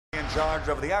in charge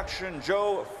of the action,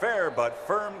 Joe Fair but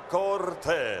Firm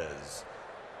Cortez.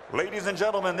 Ladies and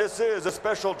gentlemen, this is a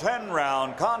special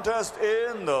 10-round contest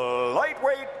in the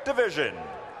lightweight division.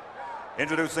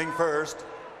 Introducing first,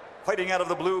 fighting out of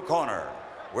the blue corner,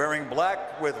 wearing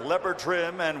black with leopard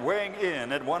trim and weighing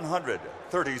in at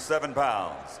 137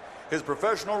 pounds. His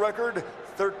professional record,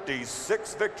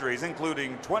 36 victories,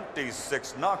 including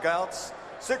 26 knockouts,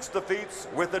 6 defeats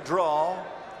with a draw.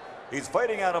 He's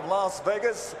fighting out of Las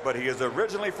Vegas, but he is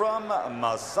originally from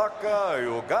Masaka,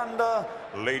 Uganda.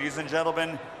 Ladies and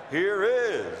gentlemen, here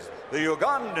is the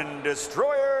Ugandan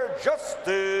destroyer,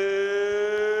 Justin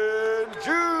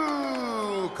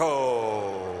Juuko.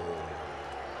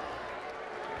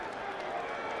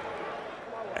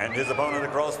 And his opponent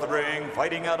across the ring,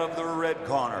 fighting out of the red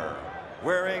corner,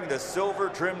 wearing the silver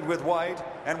trimmed with white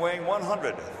and weighing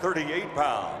 138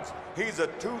 pounds. He's a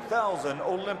 2000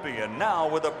 Olympian, now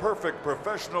with a perfect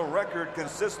professional record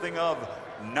consisting of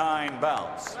 9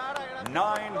 bouts,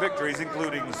 9 victories,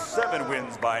 including 7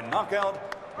 wins by knockout.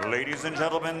 Ladies and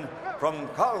gentlemen, from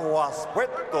Caguas,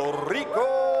 Puerto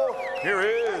Rico, here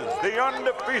is the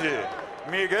undefeated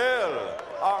Miguel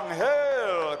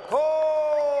Angel Cotto.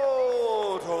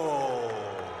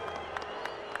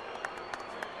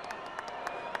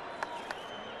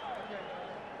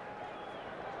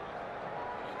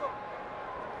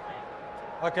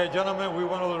 Okay, gentlemen, we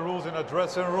went over the rules in the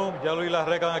dressing room. Ya lo vi las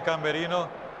reglas en el camerino.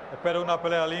 Espero una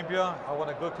pelea limpia. I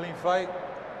want a good, clean fight.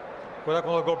 Cuidado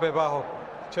con los golpes bajos.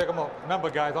 Check them out.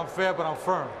 Remember, guys, I'm fair, but I'm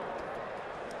firm.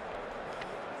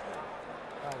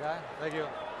 All right, guy. Thank you.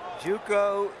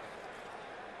 Juuko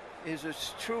is a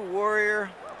true warrior.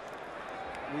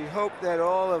 We hope that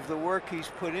all of the work he's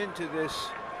put into this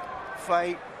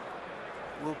fight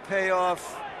will pay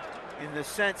off in the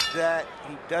sense that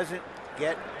he doesn't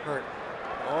get hurt.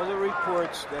 All the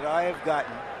reports that I have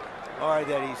gotten are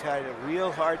that he's had a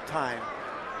real hard time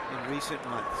in recent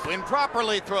months. When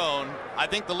properly thrown, I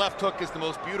think the left hook is the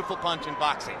most beautiful punch in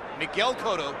boxing. Miguel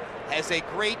Cotto has a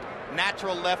great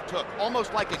natural left hook,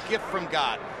 almost like a gift from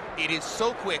God. It is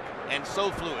so quick and so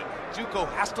fluid. Juuko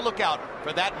has to look out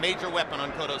for that major weapon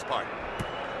on Cotto's part.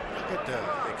 Look at the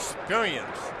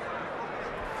experience.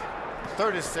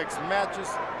 36 matches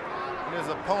in his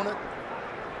opponent.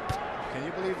 Can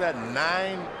you believe that?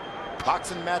 9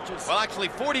 boxing matches? Well, actually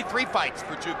 43 fights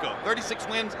for Juuko. 36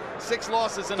 wins, 6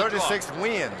 losses, and a draw. 36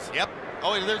 wins. Yep.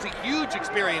 Oh, there's a huge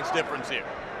experience difference here.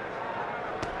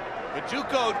 But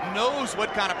Juuko knows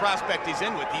what kind of prospect he's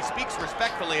in with. He speaks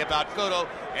respectfully about Cotto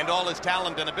and all his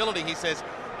talent and ability. He says,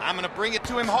 I'm going to bring it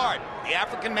to him hard. The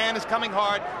African man is coming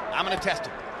hard. I'm going to test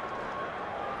him.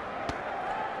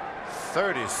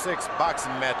 36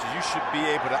 boxing matches. You should be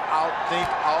able to outthink,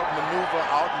 outmaneuver,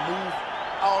 outmove,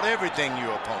 out everything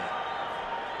your opponent.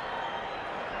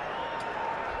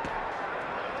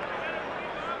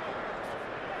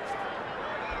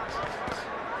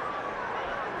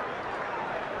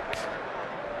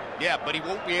 Yeah, but he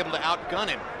won't be able to outgun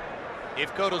him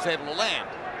if Cotto's able to land,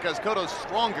 because Cotto's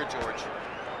stronger, George.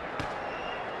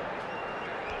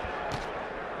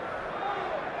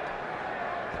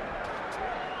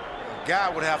 Guy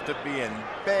would have to be in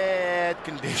bad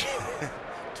condition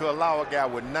to allow a guy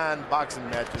with 9 boxing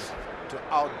matches to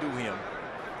outdo him.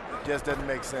 It just doesn't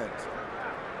make sense.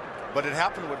 But it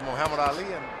happened with Muhammad Ali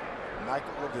and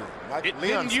Michael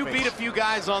Leon. Didn't you beat a few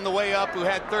guys on the way up who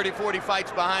had 30, 40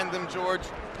 fights behind them, George?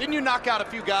 Didn't you knock out a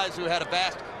few guys who had a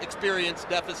vast experience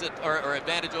deficit or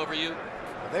advantage over you?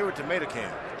 They were tomato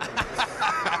cans.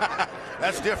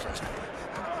 That's different.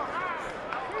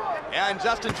 Yeah, and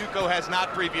Justin Juuko has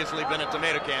not previously been a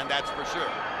tomato can, that's for sure.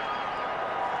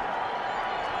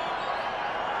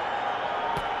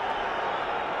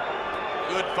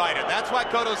 Good fighter. That's why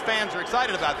Cotto's fans are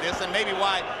excited about this, and maybe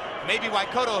why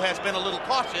Cotto has been a little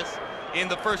cautious in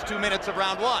the first 2 minutes of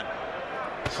round 1.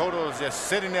 Cotto is just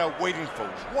sitting there waiting for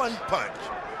one punch.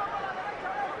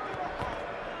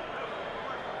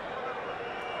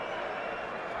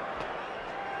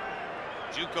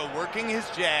 Juuko working his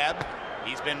jab.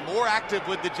 He's been more active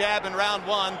with the jab in round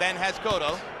 1 than has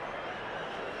Cotto.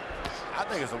 I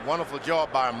think it's a wonderful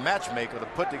job by a matchmaker to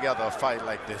put together a fight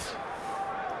like this.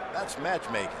 That's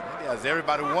matchmaking. It has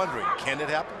everybody wondering, can it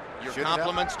happen? Your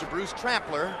compliments to Bruce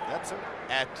Trampler. That's it.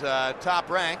 At Top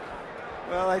Rank.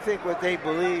 Well, I think what they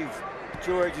believe,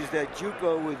 George, is that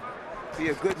Juuko would be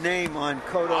a good name on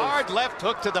Cotto's. Hard left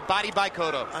hook to the body by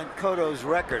Cotto. On Cotto's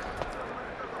record.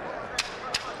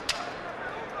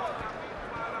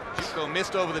 Juuko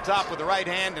missed over the top with the right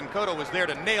hand, and Cotto was there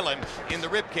to nail him in the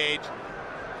rib cage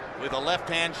with a left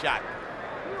hand shot.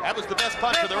 That was the best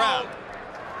punch of the round.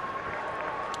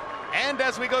 And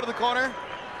as we go to the corner,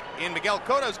 in Miguel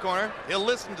Cotto's corner. He'll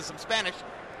listen to some Spanish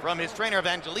from his trainer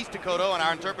Evangelista Cotto and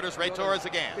our interpreters Ray Torres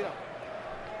again.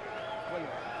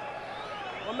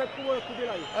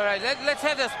 All right, let's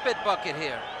have the spit bucket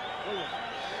here.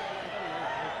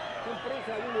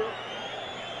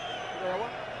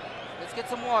 Let's get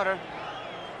some water.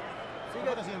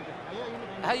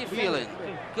 How you feeling?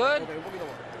 Good?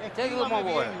 Take a little more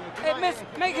water. Hey,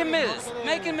 make him miss.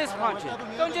 Make him miss punching.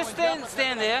 Don't just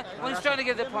stand there when he's trying to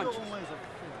get the punches.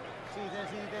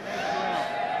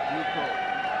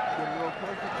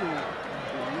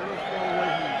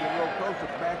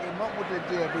 Back him up with the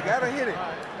jab. We gotta hit it.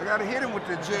 I gotta hit him with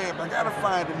the jab. I gotta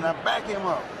find him. Now back him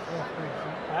up.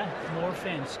 More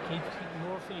fence. Keep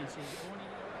more fence.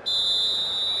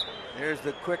 There's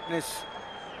the quickness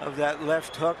of that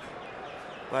left hook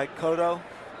by Cotto.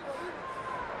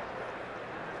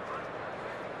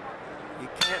 You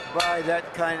can't buy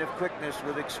that kind of quickness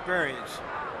with experience.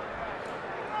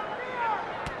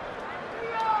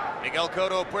 Miguel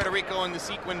Cotto, Puerto Rico in the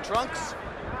sequin trunks.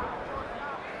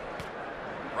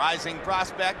 Rising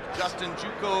prospect, Justin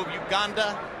Juuko of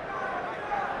Uganda.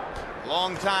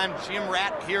 Longtime gym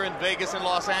rat here in Vegas and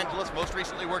Los Angeles, most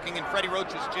recently working in Freddie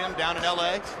Roach's gym down in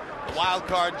LA. The Wild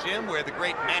Card Gym, where the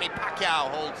great Manny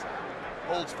Pacquiao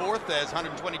holds forth as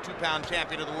 122-pound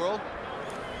champion of the world.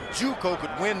 Juuko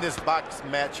could win this box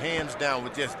match hands down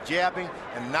with just jabbing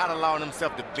and not allowing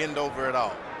himself to bend over at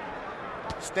all.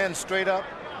 Stand straight up,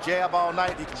 jab all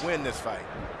night, he can win this fight.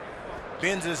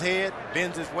 Bends his head,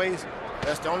 bends his waist.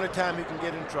 That's the only time he can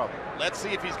get in trouble. Let's see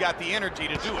if he's got the energy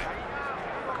to do it.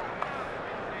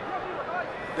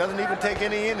 Doesn't even take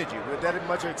any energy. With that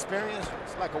much experience,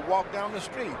 it's like a walk down the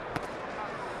street.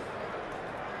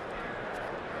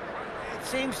 It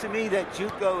seems to me that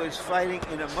Juuko is fighting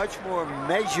in a much more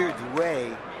measured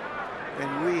way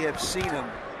than we have seen him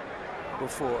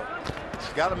before.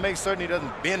 Got to make certain he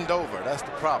doesn't bend over. That's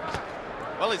the problem.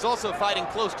 Well, he's also fighting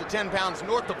close to 10 pounds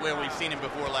north of where we've seen him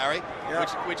before, Larry,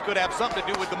 which could have something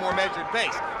to do with the more measured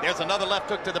pace. There's another left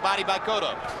hook to the body by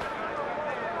Cotto.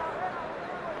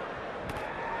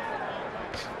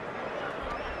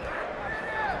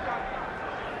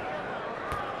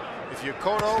 If you're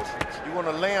Cotto, you want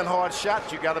to land hard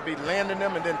shots, you got to be landing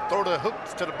them and then throw the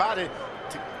hooks to the body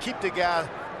to keep the guy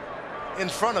in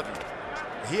front of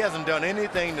you. He hasn't done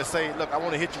anything to say, look, I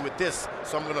want to hit you with this,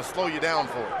 so I'm going to slow you down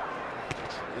for it.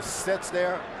 Just sits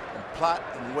there and plot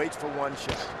and waits for one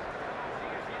shot.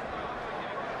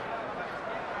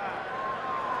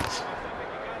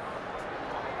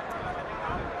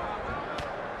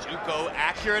 Juuko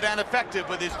accurate and effective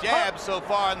with his jab so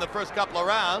far in the first couple of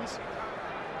rounds.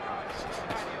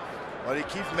 But he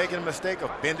keeps making a mistake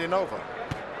of bending over.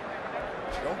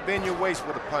 Don't bend your waist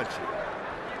with a punch.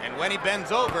 And when he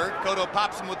bends over, Cotto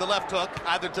pops him with the left hook,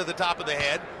 either to the top of the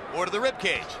head or to the rib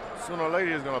cage. Sooner or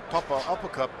later, he's going to pump an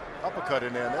uppercut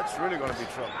in there, and that's really going to be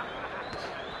trouble.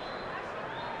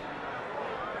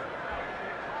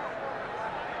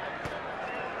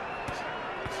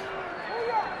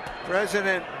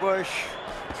 President Bush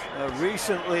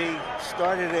recently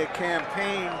started a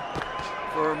campaign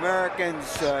for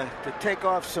Americans to take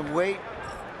off some weight,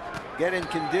 get in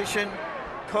condition.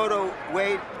 Cotto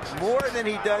weighed more than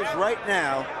he does right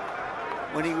now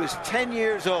when he was 10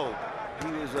 years old.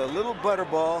 He was a little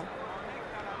butterball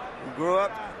who grew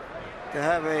up to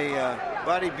have a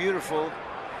body beautiful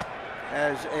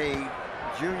as a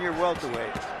junior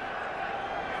welterweight.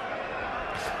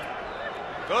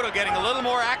 Cotto getting a little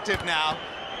more active now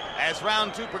as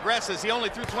round two progresses. He only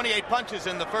threw 28 punches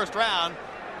in the first round.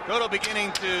 Cotto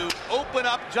beginning to open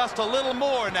up just a little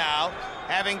more now,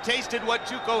 having tasted what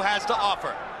Juuko has to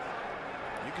offer.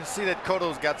 You can see that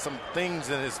Cotto's got some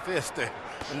things in his fist there,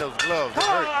 in those gloves. They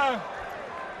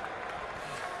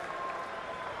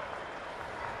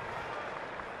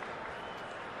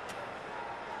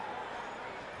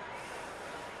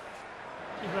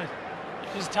hurt.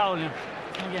 Here's a towel here.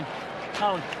 Come again.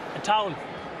 Towel. A towel.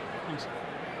 Thanks.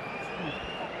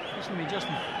 Listen to me,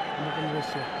 Justin. I'm looking at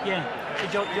this here. Yeah.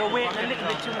 You're waiting a little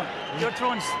bit too much. You're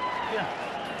throwing. Yeah.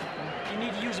 You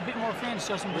need to use a bit more fence,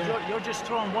 Justin, but you're just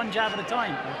throwing one jab at a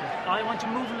time. Okay. I want you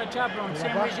moving the jab around the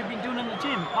same way as you've been doing in the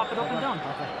gym. Pop it up and down.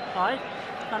 All right?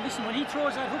 Now listen, when he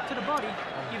throws that hook to the body,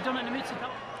 you've done it in the midst of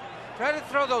time. Try to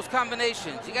throw those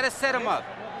combinations. You got to set them up.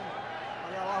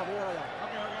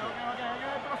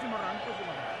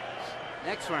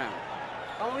 Next round.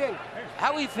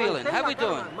 How are we feeling? How are we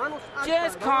doing?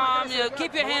 Just calm.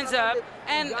 Keep your hands up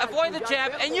and avoid the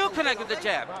jab, and you connect with the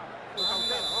jab.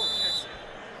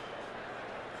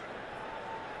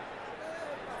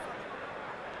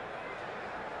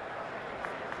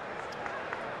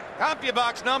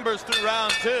 CompuBox numbers through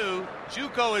round 2.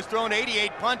 Juuko has thrown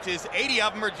 88 punches, 80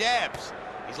 of them are jabs.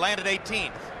 He's landed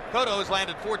 18. Cotto has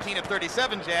landed 14 of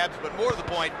 37 jabs, but more to the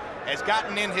point, has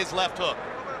gotten in his left hook.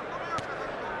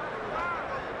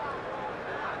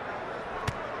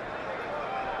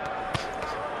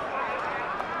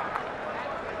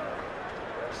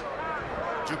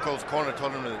 Juuko's corner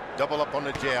told him to double up on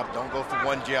the jab. Don't go for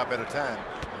one jab at a time.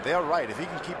 They're right. If he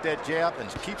can keep that jab and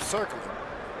keep circling,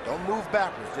 don't move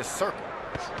backwards, just circle.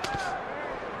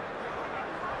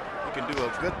 He can do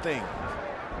a good thing.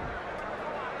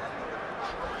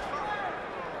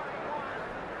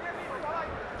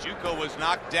 Juuko was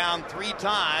knocked down 3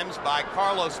 times by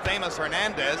Carlos Famous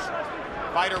Hernandez,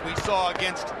 fighter we saw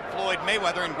against Floyd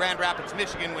Mayweather in Grand Rapids,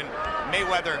 Michigan, when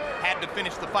Mayweather had to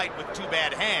finish the fight with 2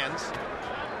 bad hands.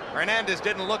 Hernandez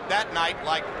didn't look that night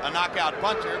like a knockout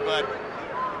puncher, but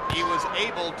he was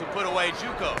able to put away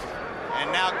Juuko. And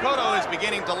now Cotto is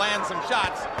beginning to land some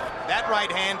shots. That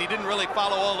right hand he didn't really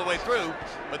follow all the way through,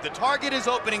 but the target is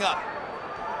opening up.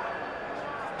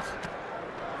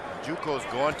 Juuko's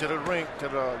going to the ring, to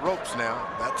the ropes now.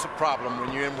 That's a problem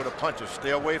when you're in with a puncher.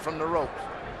 Stay away from the ropes.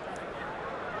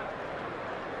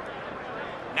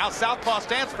 Now southpaw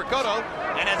stance for Cotto,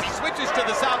 and as he switches to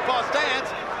the southpaw stance,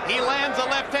 he lands a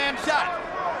left-hand shot.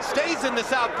 Stays in the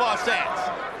southpaw stance.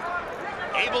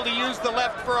 Able to use the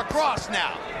left for a cross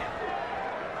now.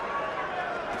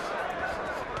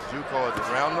 Juuko is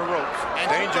around the ropes. And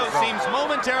Juuko seems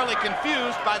momentarily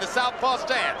confused by the southpaw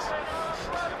stance.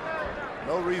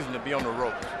 No reason to be on the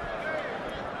ropes.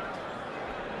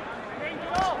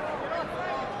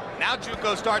 Now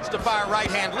Juuko starts to fire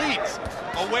right-hand leads,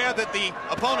 aware that the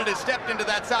opponent has stepped into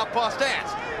that southpaw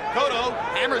stance. Cotto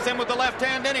hammers him with the left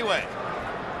hand anyway.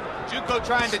 Juuko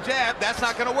trying to jab, that's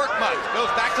not going to work much.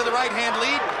 Goes back to the right-hand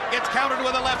lead, gets countered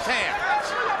with a left hand.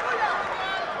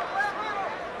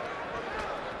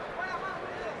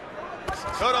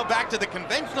 Cotto back to the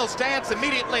conventional stance,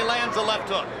 immediately lands a left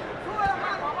hook.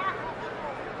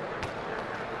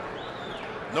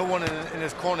 No one in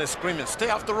his corner is screaming, stay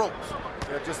off the ropes.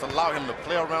 They'll just allow him to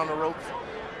play around the ropes,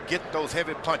 get those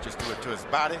heavy punches to his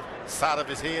body, side of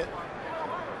his head.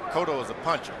 Cotto is a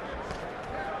puncher.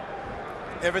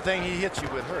 Everything he hits you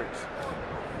with hurts.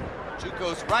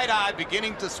 Juuko's right eye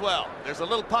beginning to swell. There's a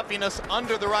little puffiness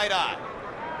under the right eye.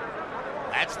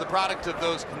 That's the product of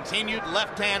those continued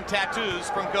left-hand tattoos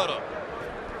from Cotto.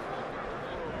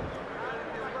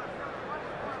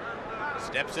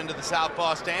 Steps into the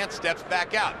southpaw stance, steps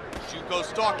back out. Juuko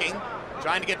stalking,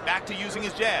 trying to get back to using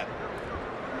his jab.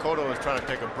 Cotto is trying to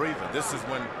take a breather. This is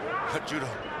when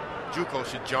Juuko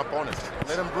should jump on it.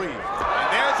 Let him breathe.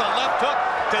 And there's a left hook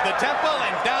to the temple,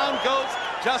 and down goes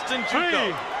Justin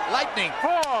Juuko. 3, Lightning.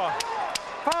 4,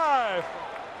 5,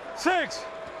 6,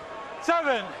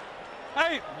 7,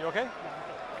 8. You okay?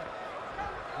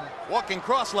 Walking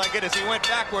cross-legged as he went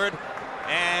backward,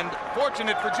 and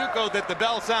fortunate for Juuko that the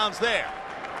bell sounds there.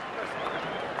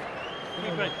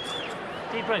 Deep breath.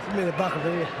 Deep breath.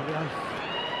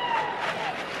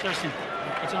 Justin,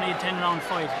 it's only a 10-round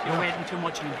fight. You're waiting too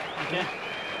much in it, okay?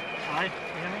 All right,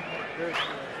 you hear me?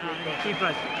 Deep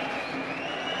breath.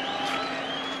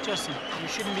 Justin, you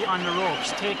shouldn't be on the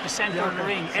ropes. Take the center of the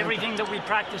ring. Everything that we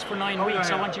practiced for 9 weeks,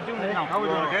 I want you doing it now. How are we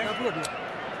doing, okay?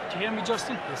 Do you hear me,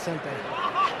 Justin?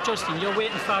 Justin, you're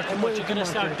waiting far too much. You're going to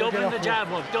start doubling the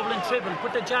jab up, doubling, triple.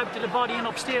 Put the jab to the body and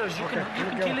upstairs. You can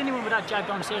kill anyone with that jab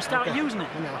downstairs. Start using it.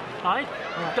 All right?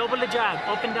 Double the jab,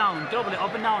 up and down, double it,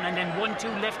 up and down, and then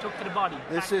 1-2 left hook to the body.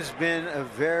 This has been a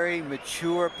very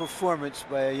mature performance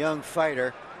by a young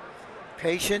fighter.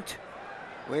 Patient,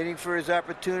 waiting for his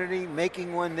opportunity,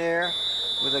 making one there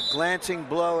with a glancing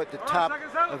blow at the top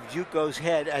of Juuko's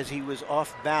head as he was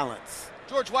off balance.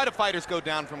 George, why do fighters go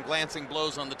down from glancing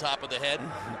blows on the top of the head?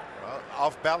 Well,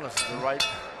 off balance is the right.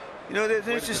 You know, there's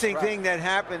an interesting thing that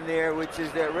happened there, which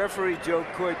is that referee Joe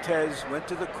Cortez went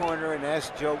to the corner and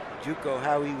asked Juuko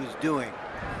how he was doing.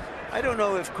 I don't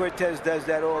know if Cortez does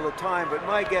that all the time, but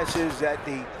my guess is that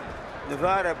the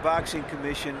Nevada Boxing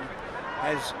Commission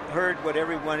has heard what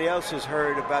everyone else has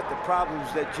heard about the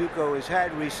problems that Juuko has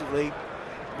had recently,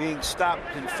 being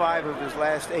stopped in 5 of his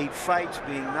last 8 fights,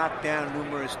 being knocked down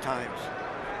numerous times.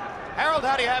 Harold,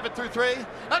 how do you have it through 3?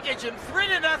 Okay, Jim,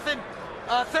 3-0,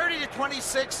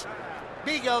 30-26,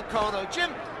 Miguel Cotto.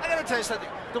 Jim, I got to tell you something.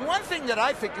 The one thing that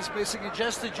I think is missing in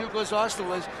Justin Juuko's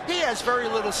arsenal is he has very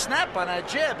little snap on that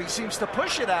jab. He seems to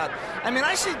push it out. I mean,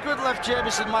 I see good left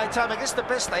jabbers in my time. I guess the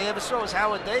best I ever saw was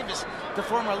Howard Davis, the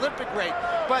former Olympic great.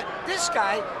 But this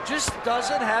guy just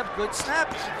doesn't have good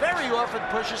snaps. Very often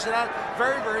pushes it out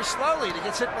very, very slowly to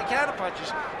get hit by counter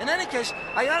punches. In any case,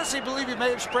 I honestly believe he may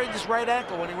have sprained his right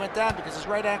ankle when he went down because his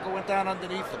right ankle went down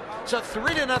underneath him. So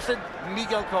 3-0,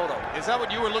 Miguel Cotto. Is that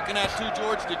what you were looking at too,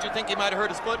 George? Did you think he might have hurt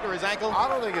his foot or his ankle? I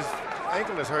don't think his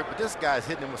ankle is hurt, but this guy's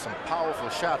hitting him with some powerful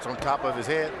shots on top of his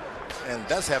head, and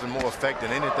that's having more effect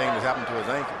than anything that's happened to his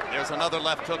ankle. There's another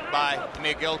left hook by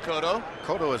Miguel Cotto.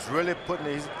 Cotto is really putting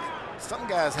these. Some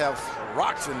guys have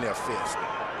rocks in their fist.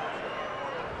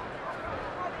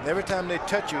 And every time they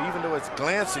touch you, even though it's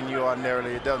glancing you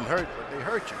ordinarily, it doesn't hurt, but they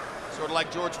hurt you. Sort of like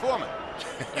George Foreman.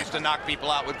 Used to knock people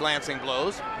out with glancing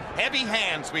blows. Heavy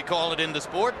hands, we call it in the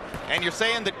sport. And you're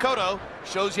saying that Cotto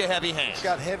shows you heavy hands. He's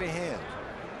got heavy hands.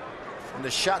 And the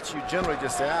shots you generally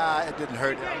just say, it didn't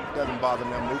hurt. It doesn't bother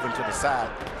me. I'm moving to the side.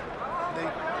 They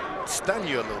stun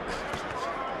you a little bit.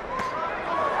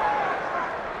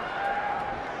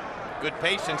 Good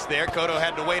patience there. Cotto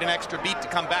had to wait an extra beat to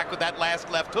come back with that last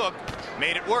left hook.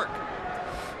 Made it work.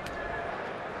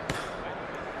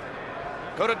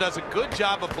 Cotto does a good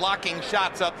job of blocking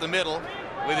shots up the middle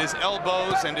with his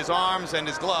elbows and his arms and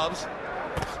his gloves.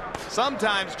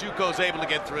 Sometimes Juuko's able to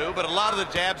get through, but a lot of the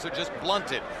jabs are just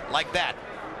blunted like that.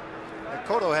 And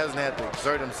Cotto hasn't had to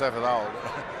exert himself at all.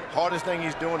 Hardest thing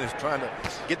he's doing is trying to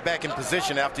get back in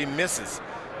position after he misses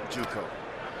Juuko.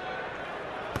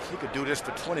 He could do this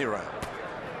for 20 rounds.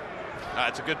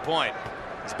 That's a good point.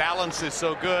 His balance is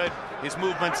so good. His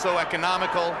movement's so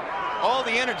economical. All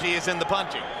the energy is in the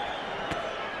punching.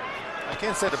 I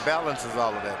can't say the balance is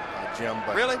all of that, Jim,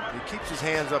 but really? He keeps his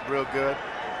hands up real good.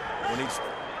 When he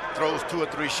throws 2 or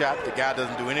 3 shots, the guy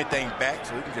doesn't do anything back,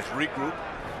 so he can just regroup,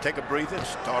 take a breather, and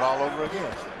start all over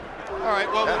again. All right,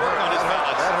 well, we'll work on his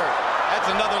balance. That hurt. That's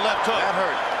another left hook. That3,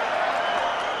 hurt.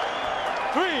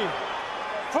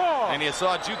 4. And you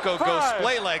saw Juuko go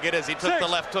splay-legged as he took the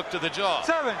left hook to the jaw.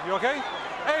 7. You okay?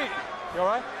 8. You all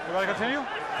right? You want to continue?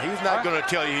 He's not going to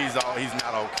tell you he's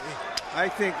not okay. I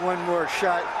think one more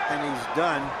shot and he's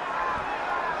done.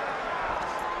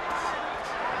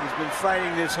 He's been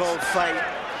fighting this whole fight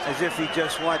as if he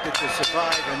just wanted to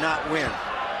survive and not win.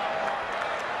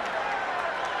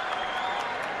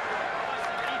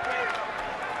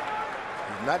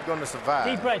 He's not going to survive.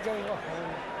 Deep breath. How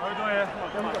are you doing here?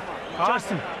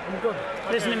 Justin, I'm good.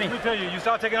 Listen to me. Let me tell you, you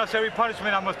start taking us every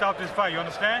punishment, I'm going to stop this fight. You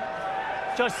understand?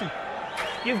 Justin,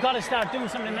 you've got to start doing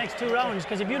something in the next 2 rounds,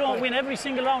 because if you don't win every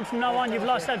single round from now on, you've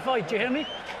lost that fight. Do you hear me?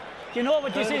 Do you know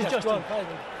what this is, Justin?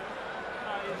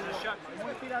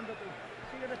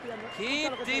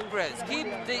 Keep deep breaths. Keep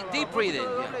deep breathing.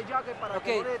 Yeah.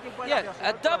 Okay. Yeah,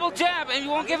 a double jab, and you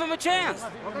won't give him a chance.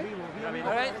 All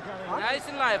right? Nice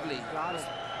and lively.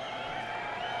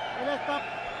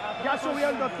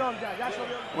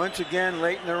 Once again,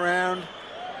 late in the round.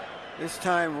 This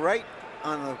time right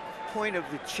on the point of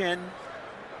the chin.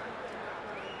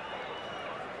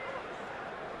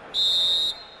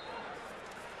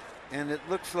 And it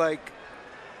looks like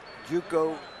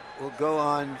Juuko will go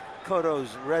on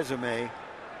Cotto's resume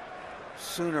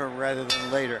sooner rather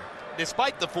than later.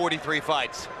 Despite the 43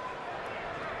 fights.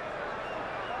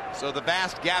 So the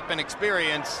vast gap in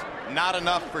experience, not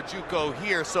enough for Juuko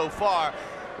here so far.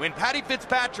 When Paddy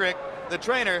Fitzpatrick, the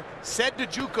trainer, said to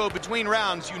Juuko between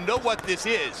rounds, you know what this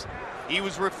is. He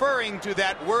was referring to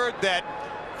that word that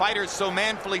fighters so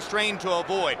manfully strain to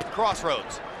avoid,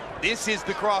 crossroads. This is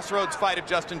the crossroads fight of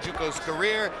Justin Juuko's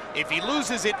career. If he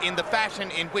loses it in the fashion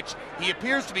in which he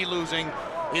appears to be losing,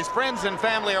 his friends and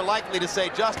family are likely to say,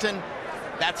 Justin,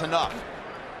 that's enough.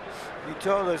 He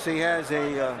told us he has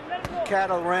a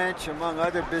cattle ranch, among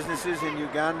other businesses, in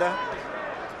Uganda.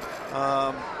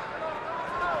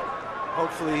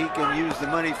 Hopefully he can use the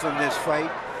money from this fight.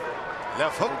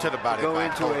 Left hook to the body. Go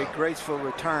into a graceful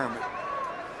retirement.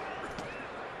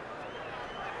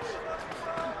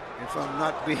 If I'm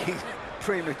not being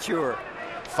premature.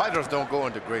 Fighters don't go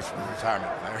into graceful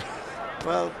retirement, Larry.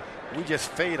 Well, we just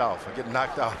fade off or get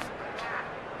knocked off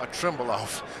or tremble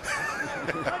off.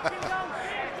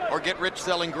 Or get rich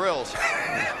selling grills.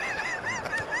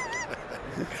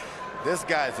 This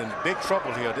guy's in big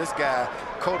trouble here. This guy,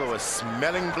 Cotto, is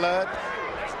smelling blood.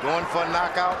 He's going for a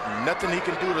knockout. Nothing he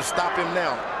can do to stop him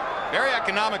now. Very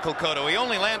economical, Cotto. He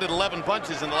only landed 11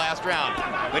 punches in the last round,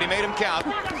 but he made them count.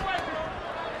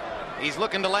 He's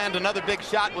looking to land another big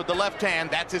shot with the left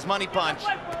hand. That's his money punch.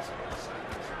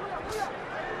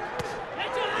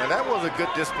 And that was a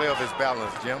good display of his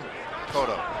balance, Jim.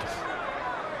 Cotto.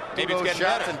 Maybe it's getting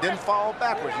better. And didn't fall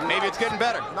backwards. Maybe it's getting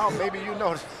better. No, maybe you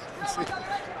noticed.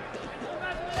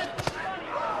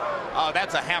 Oh,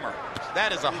 that's a hammer.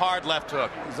 That is a hard left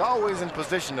hook. He's always in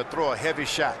position to throw a heavy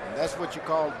shot, and that's what you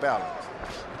call balance.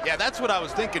 Yeah, that's what I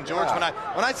was thinking, George. Yeah.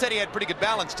 When I said he had pretty good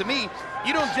balance, to me,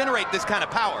 you don't generate this kind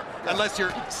of power unless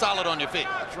you're solid on your feet.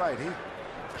 That's right. He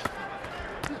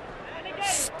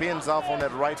spins off on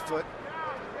that right foot,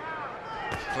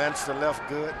 plants the left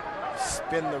good,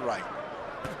 spin the right.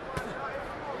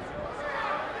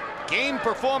 Game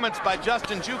performance by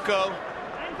Justin Juuko.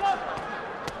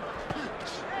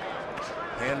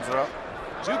 Hands are up.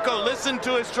 Juuko listened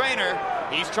to his trainer.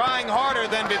 He's trying harder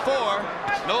than before.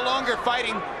 No longer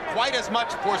fighting quite as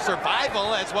much for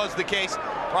survival as was the case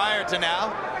prior to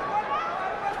now.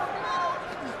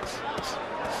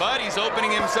 But he's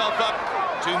opening himself up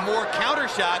to more counter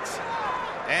shots,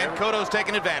 and Cotto's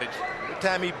taking advantage. Every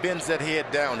time he bends that head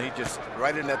down, he just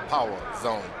right in that power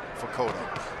zone for Cotto.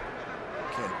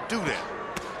 Can't do that.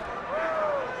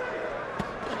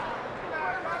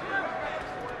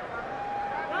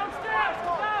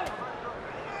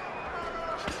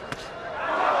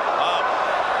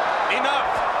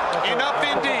 Enough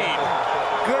indeed.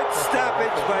 Good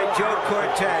stoppage by Joe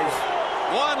Cortez.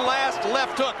 One last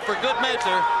left hook for good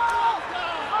measure.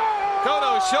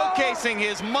 Cotto showcasing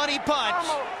his money punch,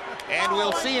 and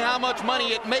we'll see how much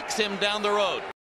money it makes him down the road.